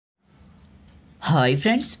Hi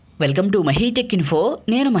friends, welcome to Mahi tech info.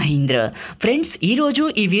 నేను Mahindra. Friends, ఈరోజు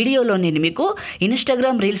ఈ వీడియోలో నేను మీకు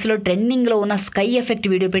ఇన్స్టాగ్రామ్ రీల్స్లో ట్రెండింగ్లో ఉన్న స్కై ఎఫెక్ట్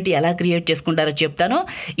వీడియో పెట్టి ఎలా క్రియేట్ చేసుకుంటారో చెప్తాను.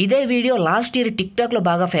 ఇదే వీడియో లాస్ట్ ఇయర్ టిక్టాక్లో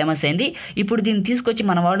బాగా ఫేమస్ అయింది. ఇప్పుడు దీన్ని తీసుకొచ్చి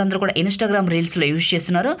మన వాళ్ళందరూ కూడా ఇన్స్టాగ్రామ్ రీల్స్లో యూజ్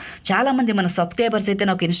చేస్తున్నారు. చాలామంది మన సబ్స్క్రైబర్స్ అయితే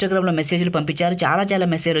నాకు ఇన్స్టాగ్రామ్లో మెసేజ్లు పంపించారు. చాలా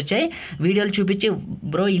మెసేజ్లు వచ్చాయి. వీడియోలు చూపించి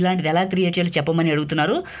బ్రో ఇలాంటిది ఎలా క్రియేట్ చేయాలో చెప్పమని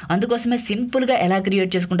అడుగుతున్నారు. అందుకోసమే సింపుల్గా ఎలా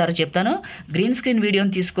క్రియేట్ చేసుకుంటారో చెప్తాను. గ్రీన్ స్క్రీన్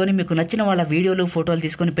వీడియోని తీసుకొని మీకు నచ్చిన వాళ్ళ వీడియోలు ఫోటోలు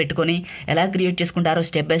తీసుకొని పెట్టుకొని ఎలా క్రియేట్ చేసుకుంటారో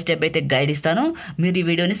స్టెప్ బై స్టెప్ అయితే గైడ్ ఇస్తాను. మీరు ఈ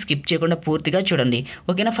వీడియోని స్కిప్ చేయకుండా పూర్తిగా చూడండి.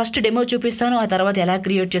 ఓకేనా? ఫస్ట్ డెమో చూపిస్తాను, ఆ తర్వాత ఎలా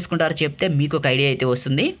క్రియేట్ చేసుకుంటారో చెప్తే మీకు ఒక ఐడియా అయితే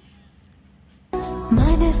వస్తుంది.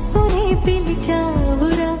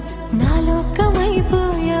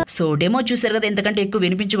 సో డెమో చూసారు కదా, ఎంతకంటే ఎక్కువ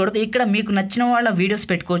వినిపించకూడదు. ఇక్కడ మీకు నచ్చిన వాళ్ళ వీడియోస్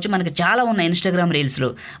పెట్టుకోవచ్చు. మనకి చాలా ఉన్నాయి ఇన్స్టాగ్రామ్ రీల్స్లో,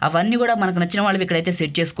 అవన్నీ కూడా మనకు నచ్చిన వాళ్ళవి ఇక్కడైతే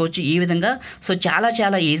సెట్ చేసుకోవచ్చు ఈ విధంగా. సో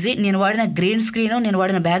చాలా ఈజీ. నేను వాడిన గ్రీన్ స్క్రీన్, నేను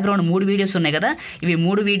వాడిన బ్యాక్గ్రౌండ్ 3 వీడియోస్ ఉన్నాయి కదా, ఇవి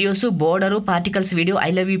 3 videos, border, particles video, I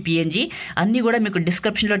love you PNG అన్నీ కూడా మీకు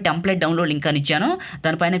డిస్క్రిప్షన్లో టెంప్లెట్ డౌన్లోడ్ లింక్ అని ఇచ్చాను.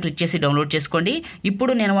 దానిపైన క్లిక్ చేసి డౌన్లోడ్ చేసుకోండి.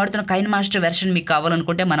 ఇప్పుడు నేను వాడుతున్న కైన్మాస్టర్ వెర్షన్ మీకు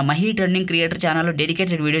కావాలనుకుంటే మన మహీ ట్రెండింగ్ క్రియేటర్ ఛానల్లో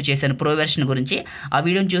డెడికేటెడ్ వీడియో చేశాను ప్రో వెర్షన్ గురించి. ఆ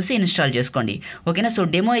వీడియోని చూసి ఇన్స్టాల్ చేసుకోండి. ఓకేనా? సో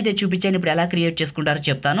డెమో అయితే చూపించాను. ఇప్పుడు ఎలా క్రియేట్ చేసుకుంటారో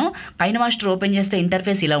చెప్తాను. కైన్మాస్టర్ ఓపెన్ చేస్తే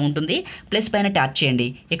ఇంటర్ఫేస్ ఇలా ఉంటుంది. ప్లస్ పైన ట్యాప్ చేయండి.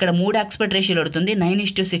 ఇక్కడ 3 ఆస్పెక్ట్ రేషియోలు అడుగుతుంది.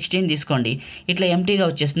 9:16 తీసుకోండి. ఇట్లా ఎంటీగా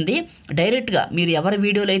వచ్చేస్తుంది. డైరెక్ట్గా మీరు ఎవరి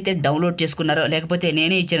వీడియోలు అయితే డౌన్లోడ్ చేసుకున్నారో, లేకపోతే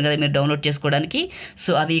నేనే ఇచ్చాను కదా మీరు డౌన్లోడ్ చేసుకోవడానికి,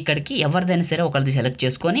 సో అవి ఇక్కడికి ఎవరిదైనా సరే ఒకరిది సెలెక్ట్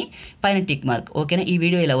చేసుకొని పైన టిక్ మార్క్. ఓకేనా? ఈ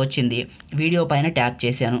వీడియో ఇలా వచ్చింది. వీడియో పైన ట్యాప్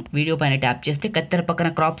చేశాను. వీడియో పైన ట్యాప్ చేస్తే కత్తెర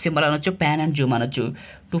పక్కన క్రాప్ సింబల్ అనొచ్చు, ప్యాన్ అండ్ జూమ్ అనొచ్చు.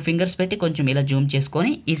 2 ఫింగర్స్ పెట్టి కొంచెం ఇలా జూమ్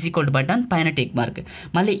చేసుకొని ఈక్వల్ బటన్ పైన టిక్ మార్క్.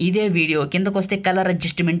 మళ్ళీ ఇదే వీడియో కిందకు వస్తే కలర్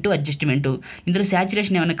అడ్జస్ట్మెంట్, ఇందులో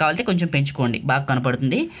శాచురేషన్ ఏమైనా కావాలంటే కొంచెం పెంచుకోండి, బాగా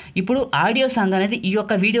కనపడుతుంది. ఇప్పుడు ఆడియో సాంగ్ అనేది ఈ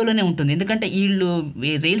యొక్క వీడియోలోనే ఉంటుంది. ఎందుకంటే వీళ్ళు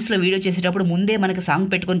రీల్స్లో వీడియో చేసేటప్పుడు ముందే మనకి సాంగ్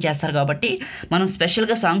పెట్టుకొని చేస్తారు కాబట్టి మనం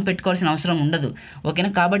స్పెషల్గా సాంగ్ పెట్టుకోవాల్సిన అవసరం ఉండదు.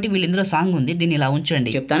 ఓకేనా? కాబట్టి వీళ్ళు ఇందులో సాంగ్ ఉంది, దీన్ని ఇలా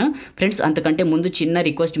ఉంచండి చెప్తాను. ఫ్రెండ్స్, అంతకంటే ముందు చిన్న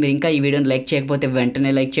రిక్వెస్ట్, మీరు ఇంకా ఈ వీడియోని లైక్ చేయకపోతే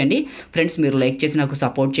వెంటనే లైక్ చేయండి. ఫ్రెండ్స్, మీరు లైక్ చేసి నాకు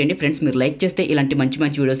సపోర్ట్ చేయండి. ఫ్రెండ్స్, మీరు లైక్ చేస్తే ఇలాంటి మంచి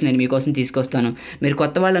వీడియోస్ నేను మీకోసం తీసుకొస్తాను. మీరు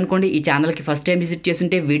కొత్త వాళ్ళు అనుకోండి, ఈ ఛానల్కి ఫస్ట్ టైం విజిట్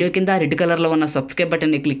చేస్తుంటే వీడియో కింద రెడ్ కలర్లో ఉన్న సబ్స్క్రైబ్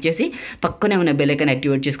బటన్ని క్లిక్ చేసి పక్కనే ఉన్న బెల్ ఐకాన్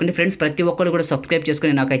యాక్టివేట్ చేసుకోండి. ఫ్రెండ్స్, ప్రతి ఒక్కరు కూడా సబ్స్క్రైబ్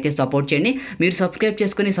చేసుకుని నాకైతే సపోర్ట్ చేయండి. మీరు సబ్స్క్రైబ్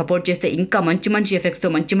చేసుకుని సపోర్ట్ చేస్తే ఇంకా మంచి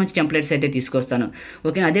ఎఫెక్ట్స్తో మంచి టెంప్లెట్స్ అయితే తీసుకొస్తాను.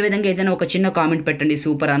 ఓకే? అదేవిధంగా ఏదైనా ఒక చిన్న కామెంట్ పెట్టండి,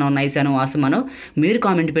 సూపర్ అనో, నైస్ అనో, ఆసమ్ అనో. మీరు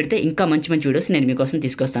కామెంట్ పెడితే ఇంకా మంచి వీడియోస్ నేను మీకోసం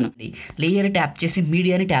తీసుకొస్తాను. లేయర్ ట్యాప్ చేసి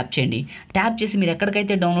మీడియాని ట్యాప్ చేయండి. ట్యాప్ చేసి మీరు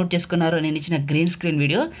ఎక్కడికైతే డౌన్లోడ్ చేసుకున్నారో నేను ఇచ్చిన గ్రీన్ స్క్రీన్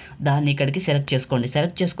వీడియో, దాన్ని ఇక్కడికి సెలెక్ట్ చేసుకోండి. సెలెక్ట్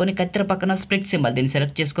చేసుకొని కత్తెర పక్కన స్ప్లిట్ సింబల్, దీన్ని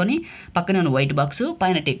సెలెక్ట్ చేసుకొని పక్కన వైట్ బాక్స్,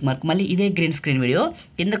 పైన టిక్ మార్క్. మళ్ళీ ఇదే గ్రీన్ స్క్రీన్ వీడియో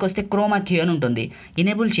కిందకు వస్తే క్రోమా కీ అని ఉంటుంది,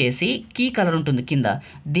 ఎనేబుల్ చేసి కీ కలర్ ఉంటుంది కింద,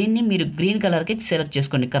 దీన్ని మీరు గ్రీన్ కలర్కి సెలెక్ట్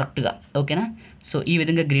చేసుకోండి కరెక్ట్గా. ఓకేనా? సో ఈ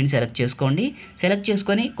విధంగా గ్రీన్ సెలెక్ట్ చేసుకోండి. సెలెక్ట్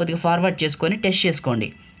చేసుకొని కొద్దిగా ఫార్వర్డ్ చేసుకొని టెస్ట్ చేసుకోండి.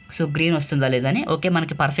 సో గ్రీన్ వస్తుందా లేదా అని. ఓకే,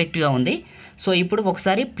 మనకి పర్ఫెక్ట్గా ఉంది. సో ఇప్పుడు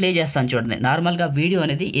ఒకసారి ప్లే చేస్తాను చూడండి. నార్మల్గా వీడియో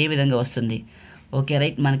అనేది ఏ విధంగా వస్తుంది. ఓకే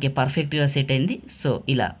రైట్, మనకి పర్ఫెక్ట్గా సెట్ అయింది. సో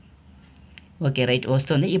ఇలా ఓకే రైట్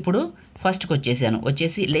వస్తుంది. ఇప్పుడు ఫస్ట్కి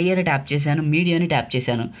వచ్చేసి లేయర్ ట్యాప్ చేశాను, మీడియాని ట్యాప్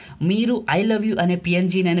చేశాను. మీరు ఐ లవ్ యూ అనే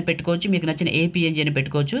పిఎన్జీని అయినా పెట్టుకోవచ్చు, మీకు నచ్చిన ఏ పిఎన్జీ అని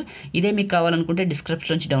పెట్టుకోవచ్చు. ఇదే మీకు కావాలనుకుంటే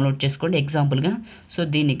డిస్క్రిప్షన్ నుంచి డౌన్లోడ్ చేసుకోండి ఎగ్జాంపుల్గా. సో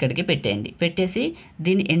దీన్ని ఇక్కడికి పెట్టేయండి. పెట్టేసి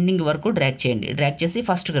దీన్ని ఎండింగ్ వరకు డ్రాగ్ చేయండి. డ్రాగ్ చేసి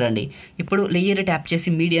ఫస్ట్కి రండి. ఇప్పుడు లేయర్ ట్యాప్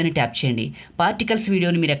చేసి మీడియాని ట్యాప్ చేయండి. పార్టికల్స్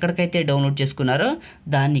వీడియోని మీరు ఎక్కడికైతే డౌన్లోడ్ చేసుకున్నారో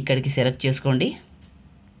దాన్ని ఇక్కడికి సెలెక్ట్ చేసుకోండి.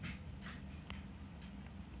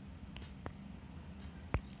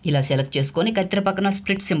 ఇలా సెలెక్ట్ చేసుకొని కత్తెర పక్కన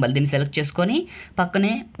స్ప్లిట్ సింబల్, దీన్ని సెలెక్ట్ చేసుకొని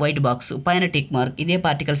పక్కనే వైట్ బాక్స్, పైన టిక్ మార్క్. ఇదే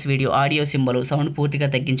particles video, audio symbol, sound పూర్తిగా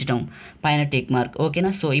తగ్గించడం, పైన టిక్ మార్క్.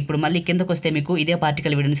 ఓకేనా? సో ఇప్పుడు మళ్ళీ కిందకు వస్తే మీకు ఇదే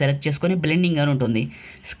పార్టికల్ వీడియోని సెలెక్ట్ చేసుకొని బ్లెండింగ్ అని ఉంటుంది,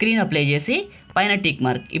 స్క్రీన్ అప్లై చేసి పైన టిక్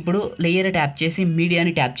మార్క్. ఇప్పుడు లేయర్ ట్యాప్ చేసి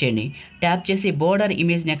మీడియాని ట్యాప్ చేయండి. ట్యాప్ చేసి బోర్డర్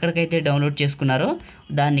ఇమేజ్ని ఎక్కడికైతే డౌన్లోడ్ చేసుకున్నారో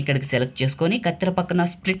దాన్ని ఇక్కడికి సెలెక్ట్ చేసుకొని కత్తెర పక్కన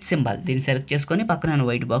స్ప్లిట్ సింబల్, దీన్ని సెలెక్ట్ చేసుకొని పక్కన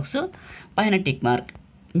వైట్ బాక్స్, పైన టిక్ మార్క్.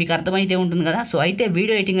 మీకు అర్థమైతే ఉంటుంది కదా. సో అయితే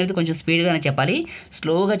వీడియో ఎడిటింగ్ అయితే కొంచెం స్పీడ్గానే చెప్పాలి,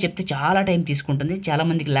 స్లోగా చెప్తే చాలా టైం తీసుకుంటుంది,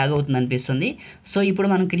 చాలామందికి లాగ్ అవుతుంది అనిపిస్తుంది. సో ఇప్పుడు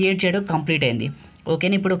మనం క్రియేట్ చేయడం కంప్లీట్ అయింది.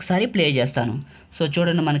 ఓకేనా? ఇప్పుడు ఒకసారి ప్లే చేస్తాను. సో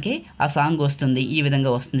చూడండి, మనకి ఆ సాంగ్ వస్తుంది, ఈ విధంగా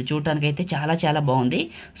వస్తుంది. చూడటానికి అయితే చాలా బాగుంది.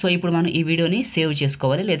 సో ఇప్పుడు మనం ఈ వీడియోని సేవ్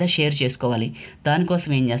చేసుకోవాలి లేదా షేర్ చేసుకోవాలి.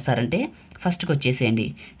 దానికోసం ఏం చేస్తారంటే ఫస్ట్కి వచ్చేసేయండి,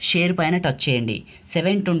 షేర్ పైన టచ్ చేయండి.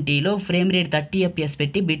 720లో ఫ్రేమ్ రేట్ 30 FPS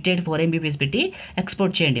పెట్టి బిట్ రేట్ 4 MB పెట్టి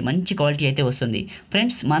ఎక్స్పోర్ట్ చేయండి. మంచి క్వాలిటీ అయితే వస్తుంది.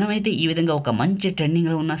 ఫ్రెండ్స్, మనమైతే ఈ విధంగా ఒక మంచి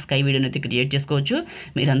ట్రెండింగ్లో ఉన్న స్కై వీడియోని అయితే క్రియేట్ చేసుకోవచ్చు.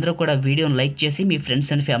 మీరందరూ కూడా వీడియోని లైక్ చేసి మీ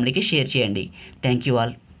ఫ్రెండ్స్ అండ్ ఫ్యామిలీకి షేర్ చేయండి. Thank you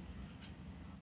all.